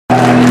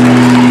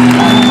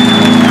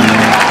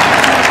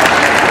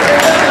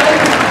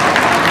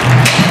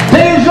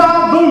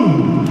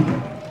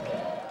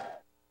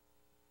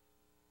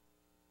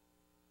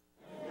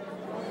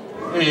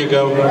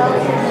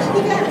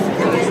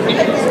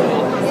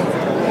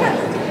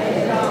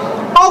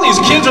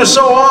these kids are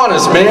so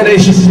honest, man. They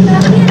just,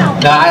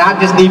 I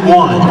just need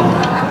one.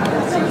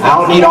 I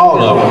don't need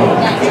all of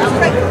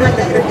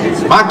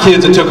them. My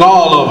kids, I took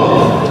all of them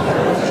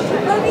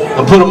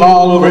and put them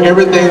all over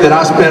everything that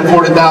I spent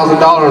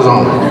 $40,000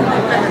 on.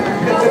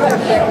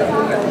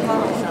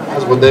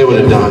 That's what they would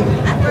have done.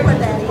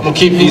 I'm gonna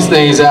keep these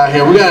things out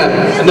here. We got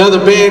another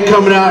band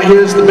coming out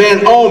here. It's the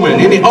band Omen.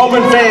 Any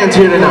Omen fans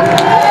here tonight?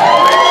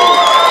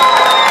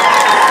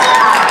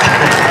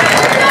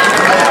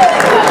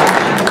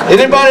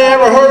 Anybody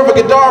ever heard of a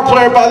guitar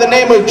player by the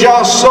name of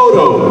Josh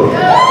Soto?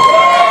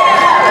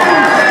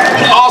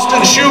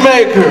 Austin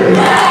Shoemaker?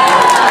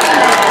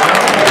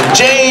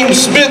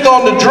 James Smith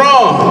on the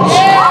drums?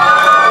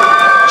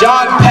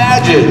 John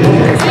Paget?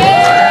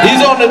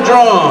 He's on the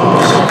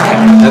drums.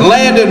 And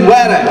Landon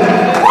Waddick.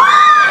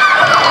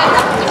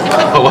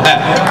 Oh,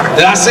 wow.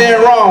 Did I say it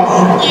wrong?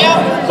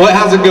 Yeah. Well,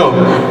 how's it go?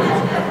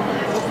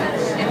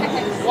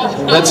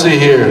 Let's see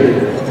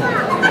here.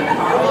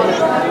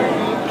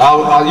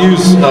 I'll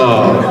use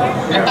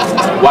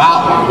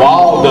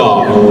Wild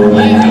Dog.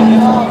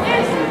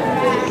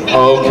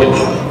 Okay.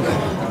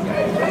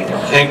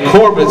 And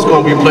Corbett's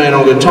going to be playing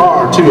on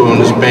guitar too on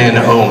this band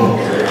at home.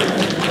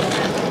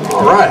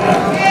 All right.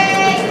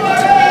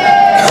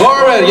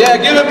 Corbett, yeah,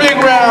 give a big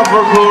round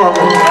for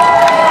Corbett.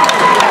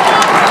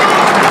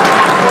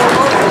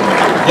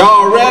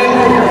 Y'all ready?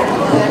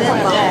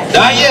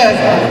 Not yet.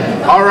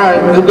 All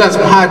right, we've got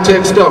some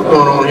high-tech stuff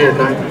going on here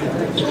tonight.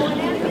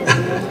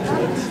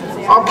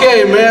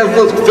 Okay, man,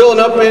 it's filling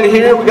up in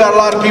here. We got a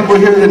lot of people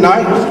here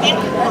tonight.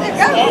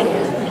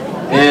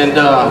 And,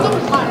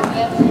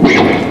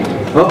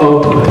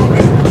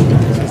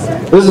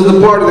 this is the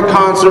part of the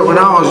concert when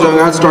I was young,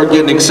 I'd start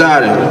getting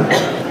excited.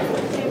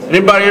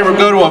 Anybody ever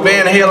go to a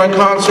Van Halen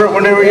concert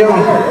when they were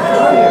young?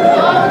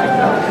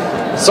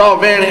 Saw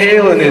Van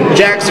Halen in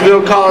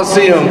Jacksonville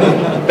Coliseum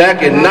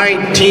back in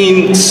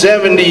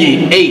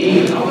 1978.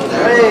 Hey.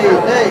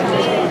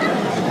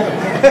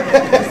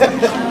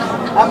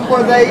 I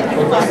was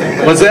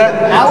 8. What's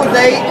that? I was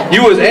 8.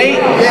 You was 8?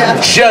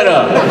 Yeah. Shut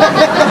up.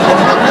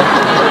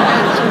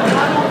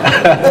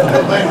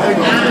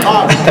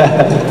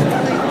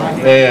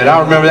 Man, I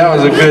remember that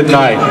was a good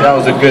night. That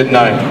was a good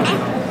night.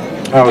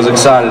 I was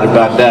excited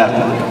about that.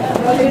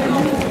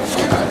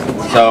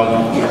 So,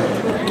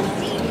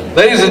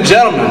 ladies and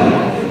gentlemen,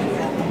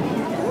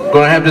 we're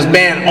going to have this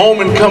band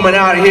Omen coming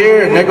out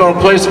here, and they're going to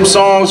play some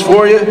songs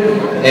for you.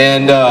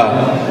 And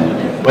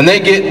when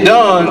they get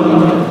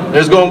done,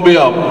 there's going to be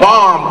a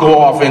bomb go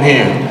off in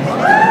here.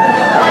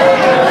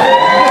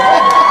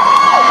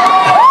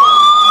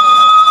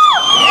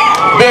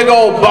 Big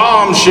old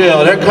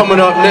bombshell. They're coming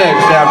up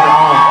next after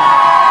Omen.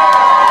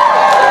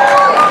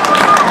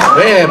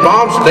 Man,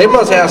 bombs, they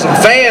must have some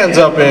fans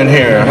up in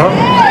here, huh?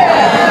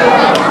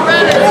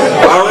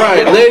 All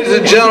right, ladies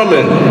and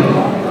gentlemen.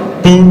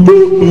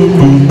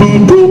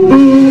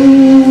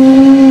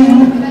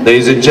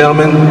 Ladies and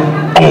gentlemen,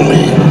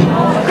 Omen.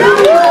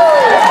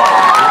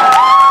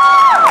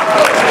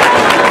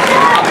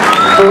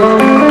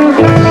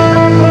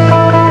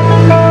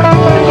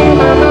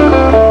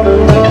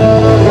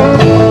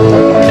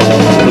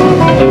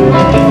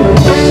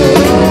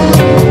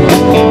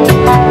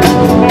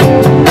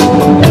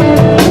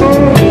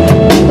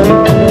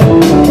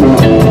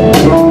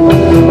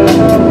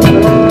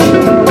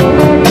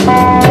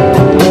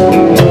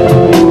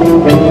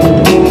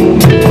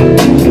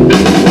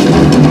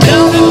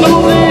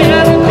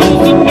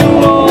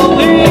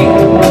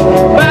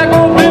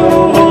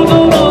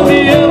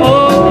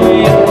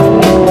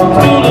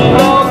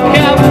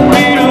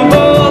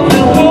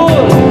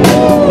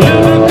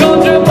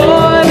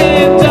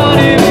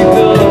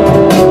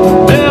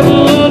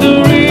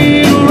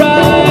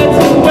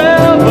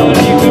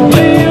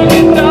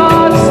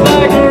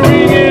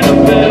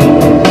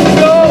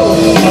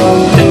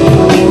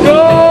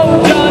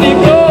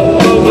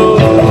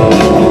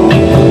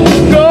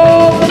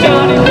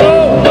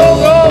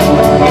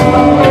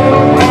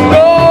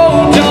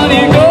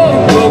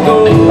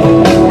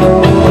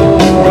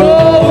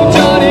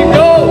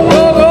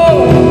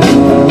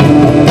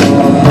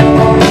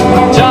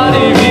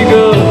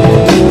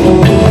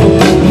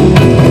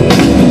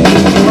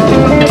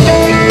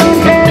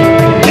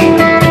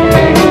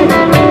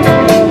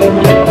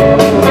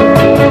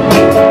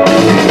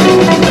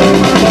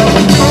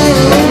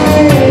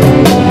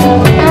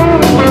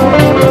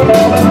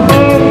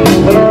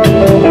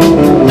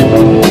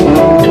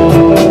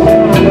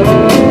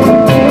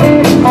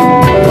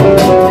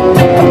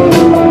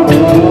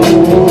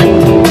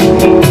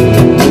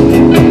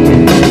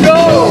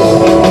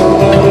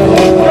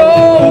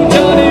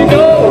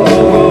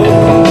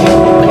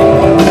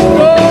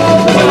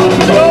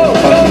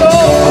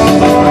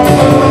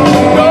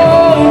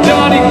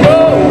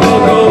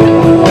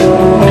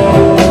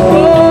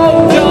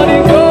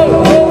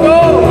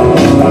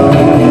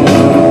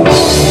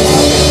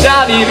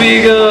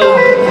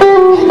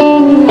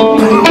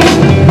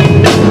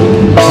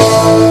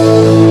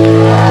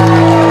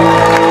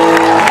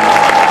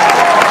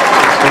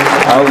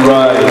 All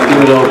right,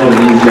 give it up for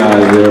these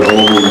guys there,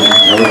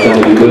 Omen. That was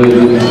trying to be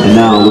good. And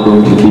now we're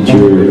going to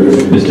feature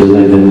Mr.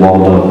 Landon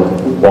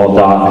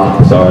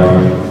Waldock, sorry,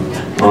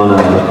 on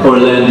or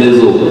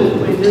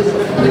Landizzle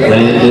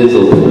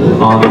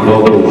on the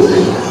vocals,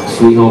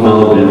 Sweet Home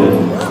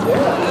Alabama.